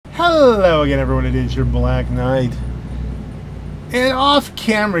Hello again, everyone. It is your Black Knight. And off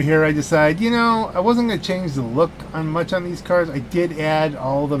camera here, I decide, you know, I wasn't going to change the look on much on these cars. I did add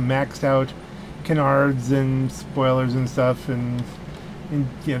all the maxed out canards and spoilers and stuff, and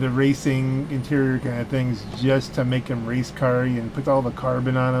yeah, the racing interior kind of things, just to make them race car and put all the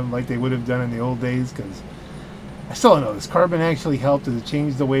carbon on them like they would have done in the old days. Because I still don't know, does carbon actually help? Does it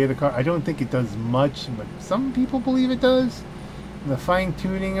change the way of the car? I don't think it does much, but some people believe it does. The fine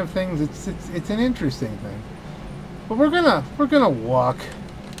tuning of things, it's an interesting thing. But we're gonna walk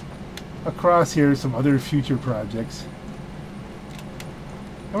across here some other future projects,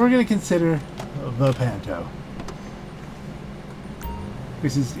 and we're gonna consider the Panto.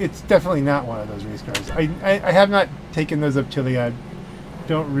 It's definitely not one of those race cars. I have not taken those up Chiliad.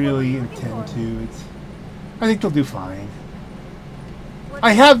 Don't really intend to. I think they'll do fine.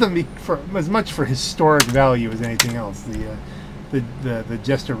 I have them for as much for historic value as anything else. The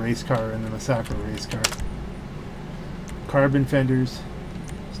Jester race car and the Massacro race car. Carbon fenders,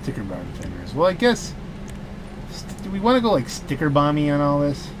 sticker bomb fenders. Well, I guess, do we want to go like sticker bomby on all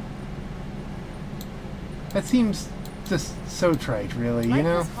this? That seems just so trite, really, you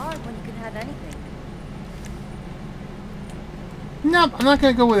know? Life is hard when you can have anything. No, I'm not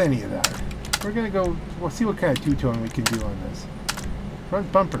going to go with any of that. We're going to go, we'll see what kind of two-tone we can do on this. Front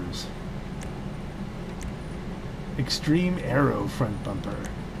bumpers. Extreme Aero front bumper.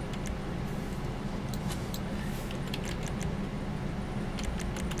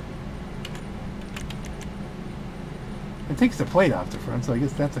 It takes the plate off the front, so I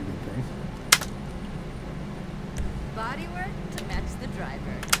guess that's a good thing. Bodywork to match the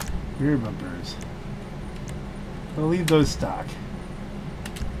driver. Rear bumpers. I'll leave those stock.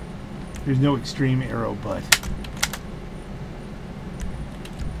 There's no Extreme Aero butt.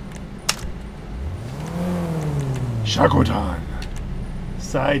 Shakotan.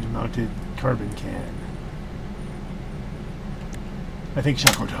 Side-mounted carbon can. I think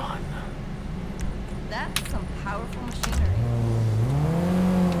Shakotan. That's some powerful machinery.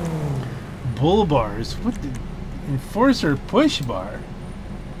 Bull bars. What the Enforcer push bar?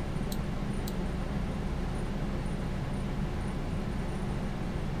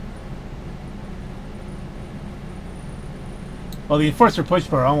 Well, the Enforcer push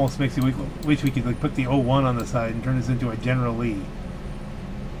bar almost makes me wish we could like put the 01 on the side and turn this into a General Lee.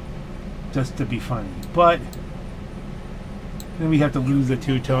 Just to be funny. But then we have to lose the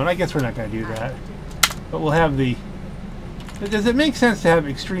two-tone. I guess we're not going to do that. But we'll have the... Does it make sense to have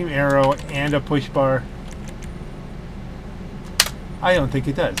Extreme Aero and a push bar? I don't think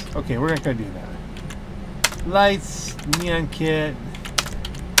it does. Okay, we're not going to do that. Lights, neon kit,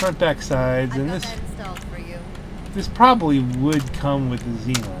 front, back, sides, and this... This probably would come with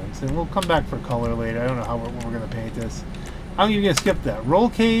the Xenons, and we'll come back for color later. I don't know how we're going to paint this. I'm even going to skip that. Roll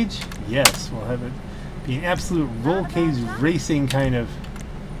cage? Yes, we'll have it be an absolute roll cage racing kind of...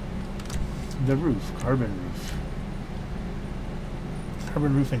 The roof, carbon roof.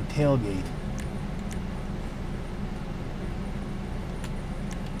 Carbon roof and tailgate.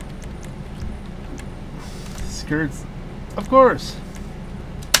 Skirts, of course.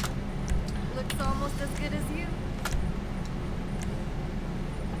 Looks almost as good as you.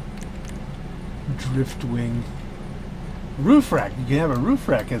 Drift wing. Roof rack. You can have a roof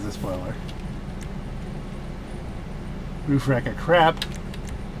rack as a spoiler. Roof rack of crap,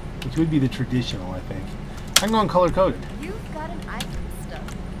 which would be the traditional, I think. I'm going color coded. You've got an eye for stuff.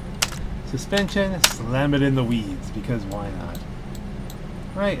 Suspension, slam it in the weeds, because why not?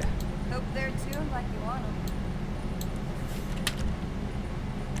 Right. Hope they're tuned like you want them.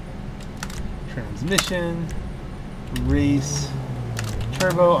 Transmission, race,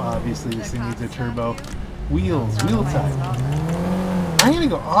 turbo. Obviously, this thing needs a turbo. Wheels, wheel type. I'm gonna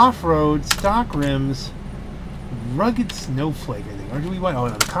go off-road, stock rims, rugged snowflake, I think. Or do we want? Oh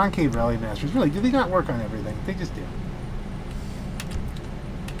no, the concave rally masters. Really, do they not work on everything? They just do.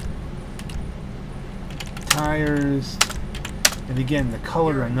 Tires, and again, the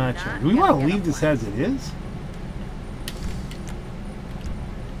color I'm not sure. Do we want to leave this as it is?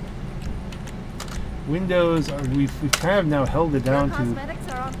 Windows are we've kind of now held it down to. Cosmetics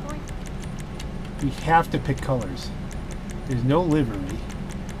are on point. We have to pick colors. There's no livery.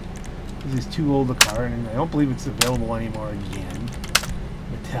 This is too old a car, and I don't believe it's available anymore again.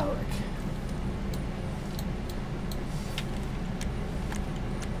 Metallic.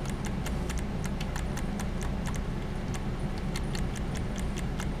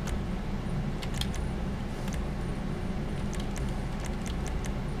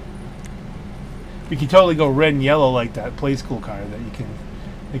 We can totally go red and yellow like that play school car that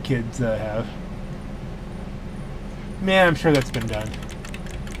the kids have. Man, I'm sure that's been done.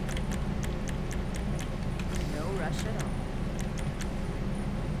 brush it off.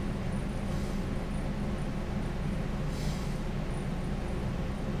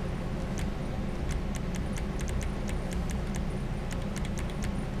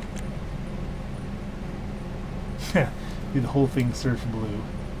 Do the whole thing surf blue.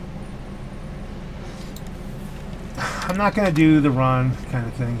 I'm not gonna do the run kind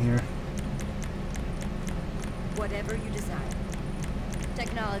of thing here. Whatever you decide.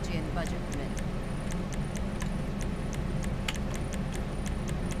 Technology and budget permit.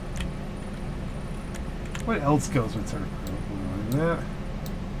 What else goes with surf blue? That.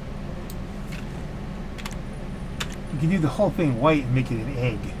 You can do the whole thing white and make it an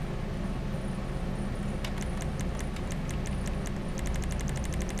egg.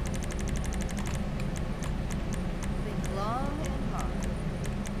 Think long and hard.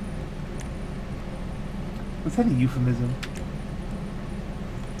 Was that a euphemism?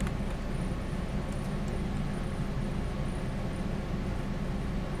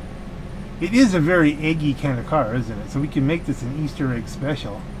 It is a very eggy kind of car, isn't it? So we can make this an Easter egg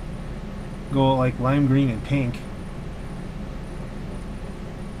special. Go like lime green and pink.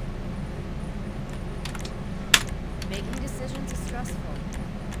 Making decisions is stressful.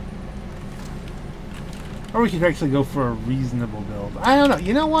 Or we could actually go for a reasonable build. I don't know.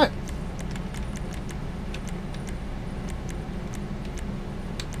 You know what?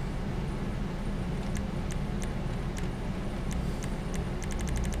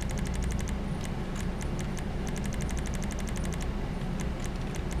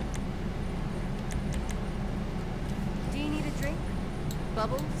 Do you need a drink?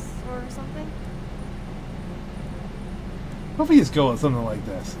 Bubbles or something? What if we just go with something like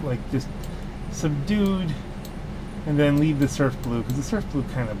this? Like just subdued and then leave the surf blue, because the surf blue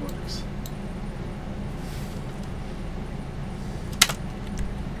kind of works.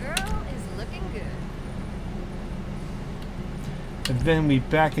 Girl is looking good. And then we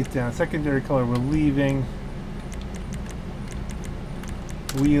back it down. Secondary color we're leaving.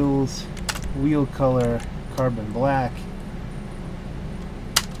 Wheels, wheel color, carbon black.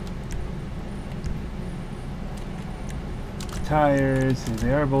 Tires,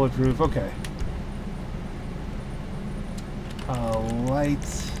 they are bulletproof. Okay.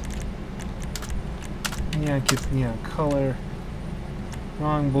 Lights. Neon kiss neon color.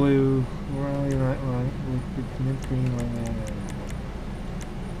 Wrong blue. Really not wrong. Mint green.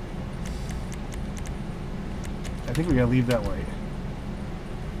 I think we gotta leave that white.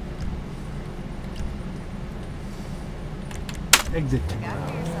 Exit. Look out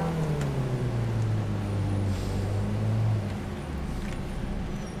for yourself.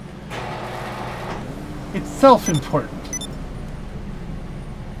 It's self-important.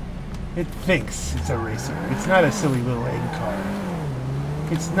 It thinks it's a racer. It's not a silly little egg car.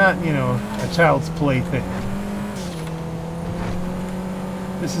 It's not, you know, a child's play thing.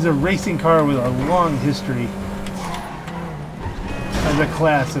 This is a racing car with a long history as a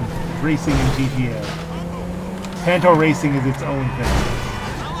class of racing in GTA. Panto racing is its own thing.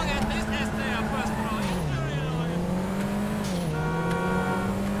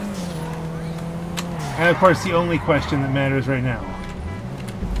 And of course, the only question that matters right now.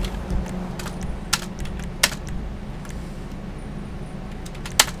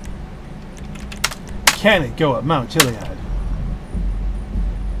 Can it go up Mount Chiliad?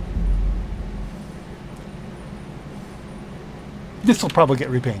 This will probably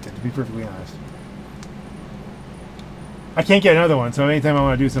get repainted, to be perfectly honest. I can't get another one, so anytime I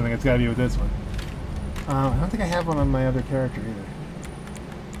want to do something, it's got to be with this one. I don't think I have one on my other character either.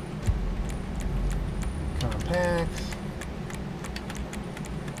 Compacts.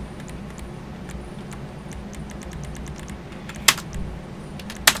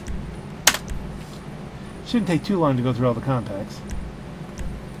 Shouldn't take too long to go through all the compacts.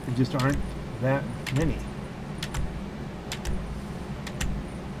 There just aren't that many.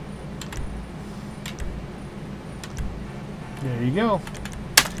 There you go.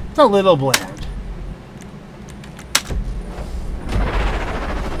 It's a little bland.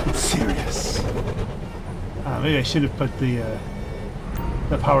 It's serious. Maybe I should have put the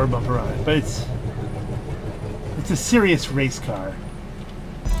power bumper on it, but it's a serious race car.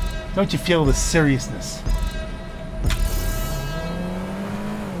 Don't you feel the seriousness?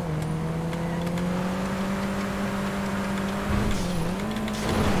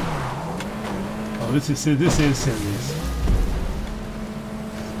 Oh, this is serious.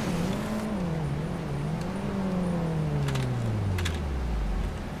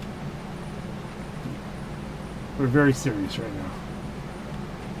 We're very serious right now.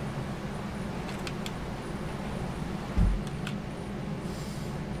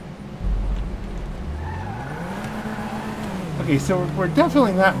 Okay, so we're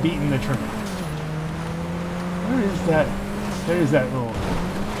definitely not beating the train. Where is that? There's that little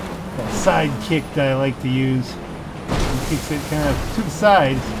side kick that I like to use. It kicks it kind of to the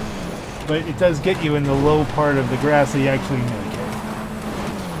side, but it does get you in the low part of the grass that you actually make it.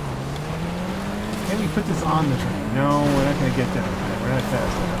 Can we put this on the train? No, we're not going to get there. We're not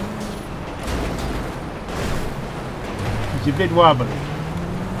fast enough. It's a bit wobbly.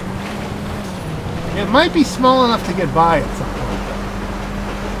 It might be small enough to get by at some point,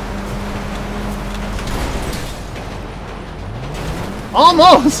 though.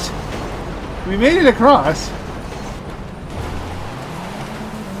 Almost! We made it across.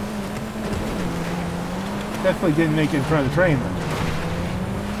 Definitely didn't make it in front of the train, though.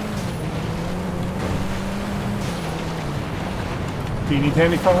 Teeny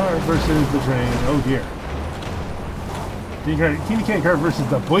tiny car versus the train. Oh dear. Teeny tiny car versus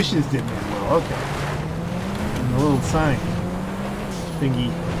the bushes didn't end well. Okay. And the little sign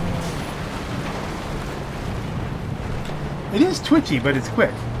thingy. It is twitchy, but it's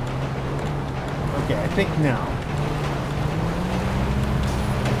quick. Okay, I think now.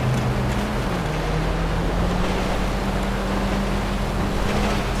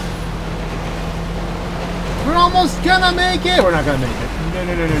 We're almost gonna make it! We're not gonna make it. No,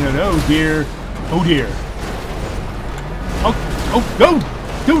 no, no, no, no, no. Oh dear. Oh dear. Oh, oh, no!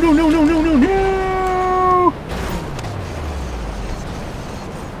 No, no, no, no, no, no, no!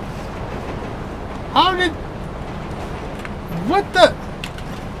 How did... What the...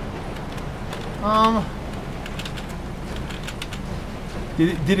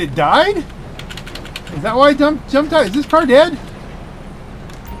 Did it die? Is that why I jumped out? Is this car dead?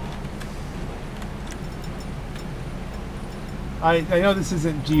 I know this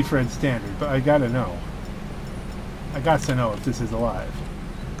isn't G-Fred standard, but I gotta know. I got to know if this is alive.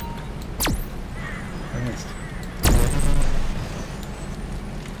 I missed.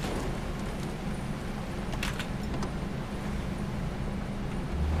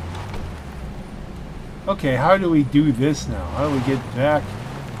 Okay, how do we do this now? How do we get back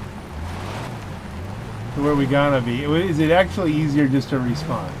to where we gotta be? Is it actually easier just to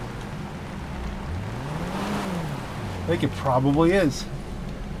respawn? I think it probably is.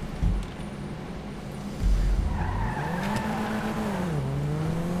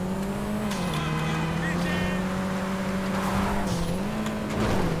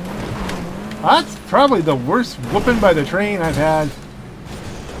 That's probably the worst whooping by the train I've had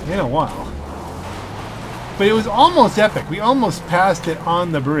in a while. But it was almost epic. We almost passed it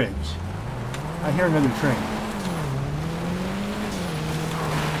on the bridge. I hear another train.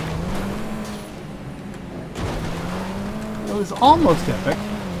 It was almost epic.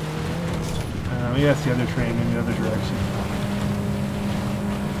 Maybe that's the other train in the other direction.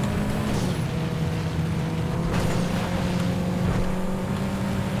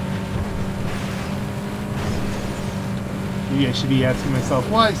 Maybe I should be asking myself,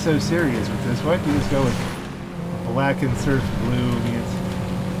 why so serious with this? Why don't you just go with black and surf blue? I mean, it's...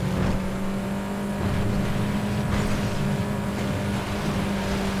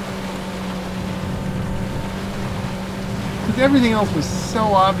 Because everything else was so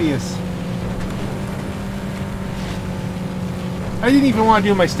obvious. I didn't even want to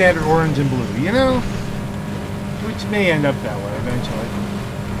do my standard orange and blue, you know? Which may end up that way eventually.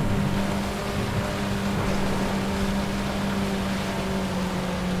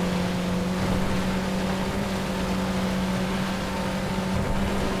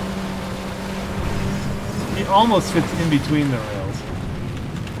 It almost fits in between the rails,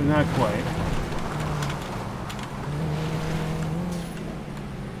 but not quite.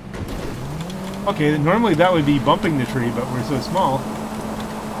 Okay, normally that would be bumping the tree, but we're so small.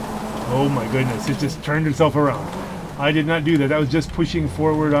 Oh my goodness, it just turned itself around. I did not do that. That was just pushing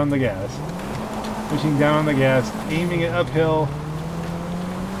forward on the gas. Pushing down on the gas, aiming it uphill.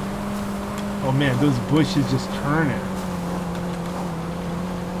 Oh man, those bushes just turn it.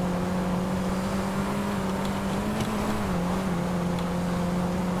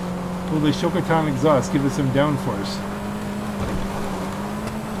 Will the Shokotan exhaust give us some downforce?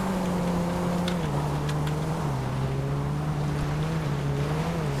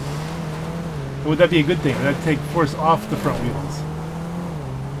 Would that be a good thing? Would that take force off the front wheels?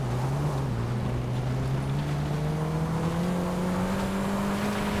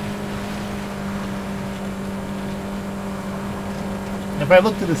 If I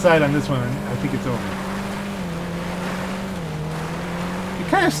look to the side on this one, I think it's over. It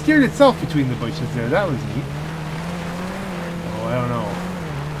kind of steered itself between the bushes there. That was neat. Oh, I don't know.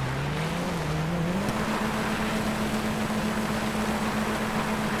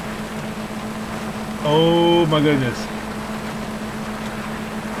 Oh my goodness.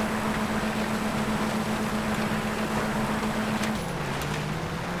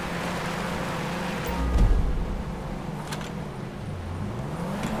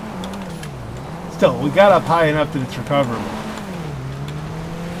 still, we got up high enough that it's recoverable.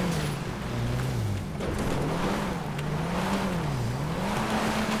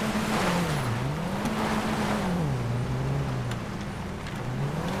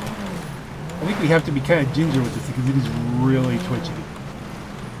 I think we have to be kind of ginger with this because it is really twitchy.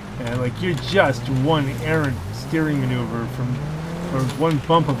 And like you're just one errant steering maneuver from, or one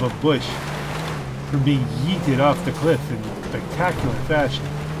bump of a bush from being yeeted off the cliff in spectacular fashion.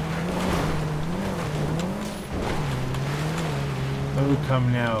 Oh,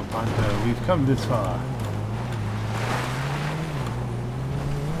 come now, Panto. We've come this far.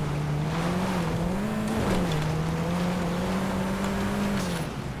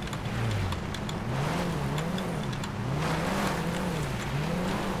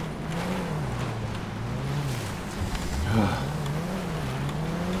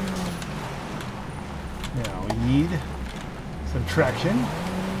 Now we need some traction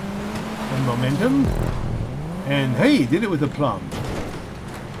and momentum. And hey, did it with a plum.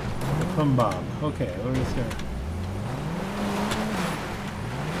 The plum bomb. Okay, we're just gonna.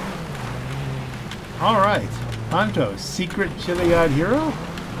 Alright. Panto, secret Chiliad hero?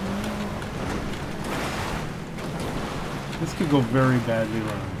 This could go very badly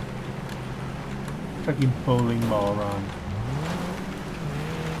wrong. Fucking bowling ball wrong.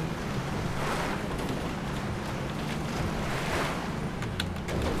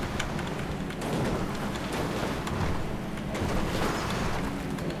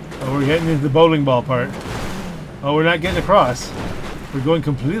 Oh, we're getting into the bowling ball part. Oh, we're not getting across. We're going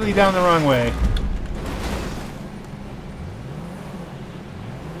completely down the wrong way.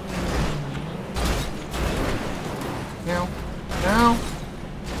 Now. Now.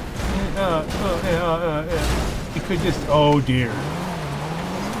 You could just... Oh, dear.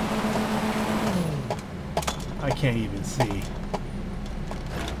 I can't even see.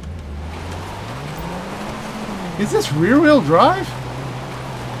 Is this rear-wheel drive?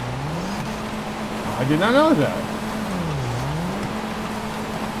 I did not know that.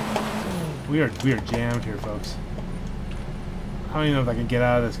 We are jammed here, folks. I don't even know if I can get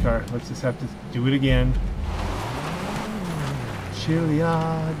out of this car. Let's just have to do it again.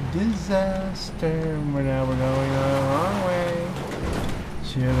 Chiliad disaster. Now we're going the wrong way.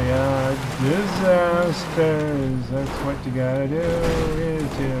 Chiliad disasters. That's what you gotta do. Is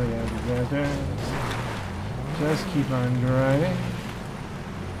Chiliad disasters. Just keep on driving.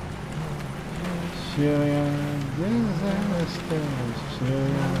 Chiliad disasters.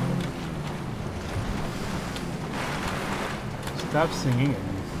 Chiliad. Stop singing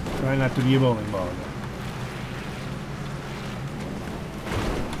and try not to be a bowling ball again.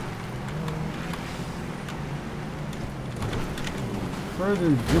 Further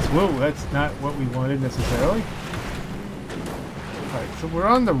this, whoa, that's not what we wanted necessarily. Alright, so we're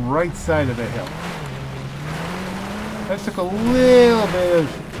on the right side of the hill. That took a little bit of,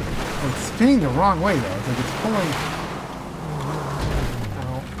 well, it's spinning the wrong way though. It's like it's pulling.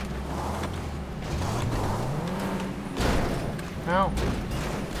 Ow. Ow.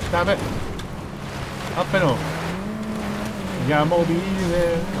 Stop it. Up and over. Yamo be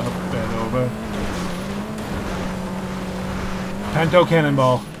there. Up and over. Panto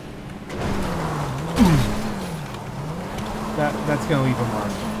cannonball. That's gonna leave a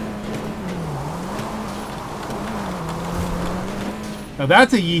mark. Now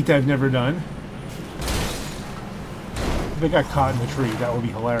that's a yeet I've never done. If I got caught in the tree, that would be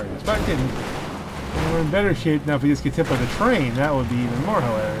hilarious. But I didn't. And we're in better shape now if we just get hit by the train. That would be even more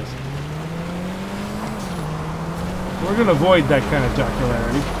hilarious. We're gonna avoid that kind of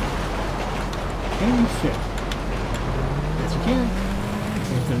jocularity. Can you fit? Yes, you can.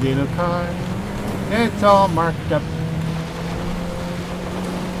 It's a little car. It's all marked up.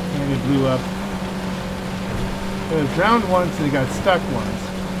 And it blew up. It was drowned once and it got stuck once.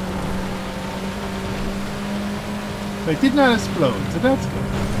 But it did not explode, so that's good.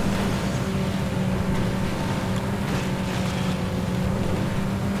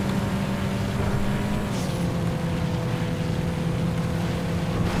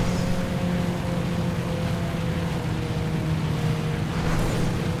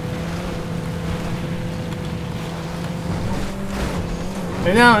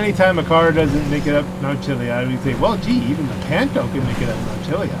 And now anytime a car doesn't make it up Mount Chiliad, we say, well, gee, even the Panto can make it up Mount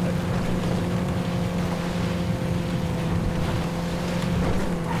Chiliad.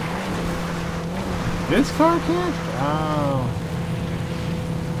 This car can't? Oh.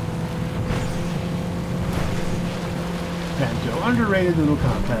 Panto, underrated little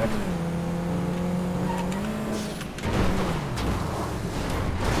compact.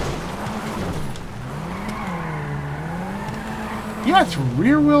 Yeah, it's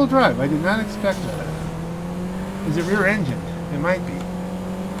rear-wheel drive. I did not expect that. Is it rear-engined? It might be.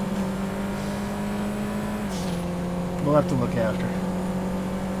 We'll have to look after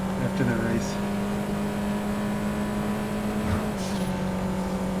the race.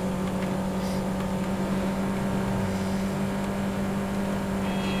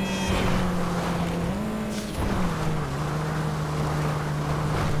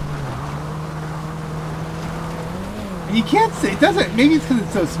 You can't say, it doesn't, maybe it's because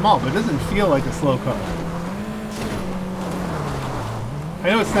it's so small, but it doesn't feel like a slow car. I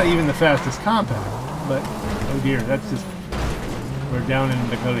know it's not even the fastest compact, but, oh dear, that's just, we're down in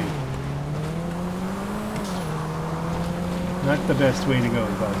the gully. Not the best way to go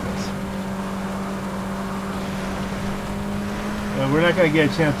about this. We're not going to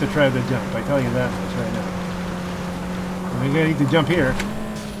get a chance to try the jump, I tell you that much right now. We're going to need to jump here.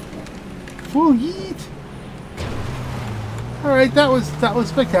 Full yeet! Alright, that was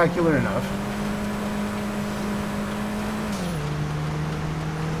spectacular enough.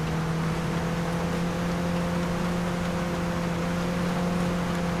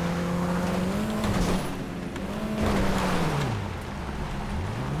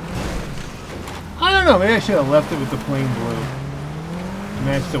 I don't know, maybe I should have left it with the plain blue.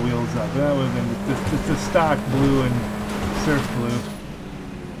 Match the wheels up. That would have been just the stock blue and surf blue.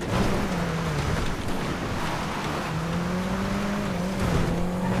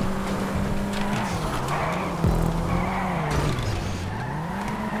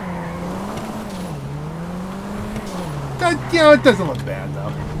 You know, it doesn't look bad,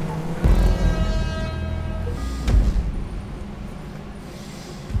 though.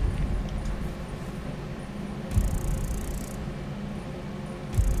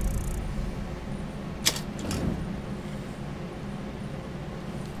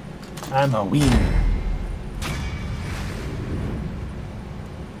 I'm a wiener.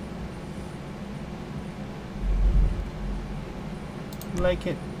 Like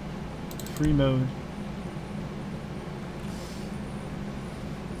it. Free mode.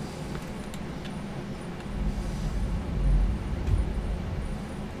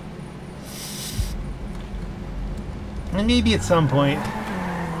 And maybe at some point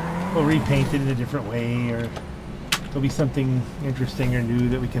we'll repaint it in a different way, or there'll be something interesting or new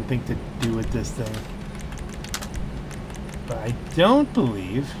that we can think to do with this thing. But I don't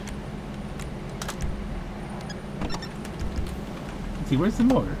believe... Let's see, where's the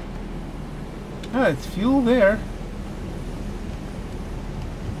motor? Ah, it's fuel there.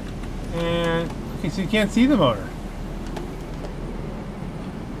 And, okay, so you can't see the motor.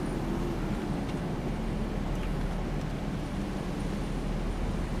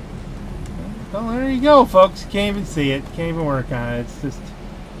 Well, there you go, folks. Can't even see it. Can't even work on it. It's just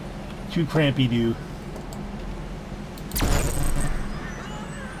too crampy do.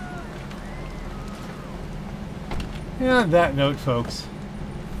 And on that note, folks,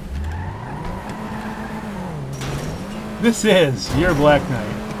 this is your Black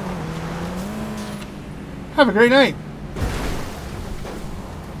Knight. Have a great night.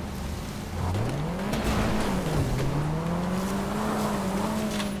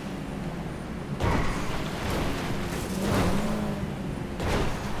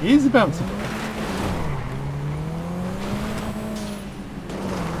 He's a bouncy boy.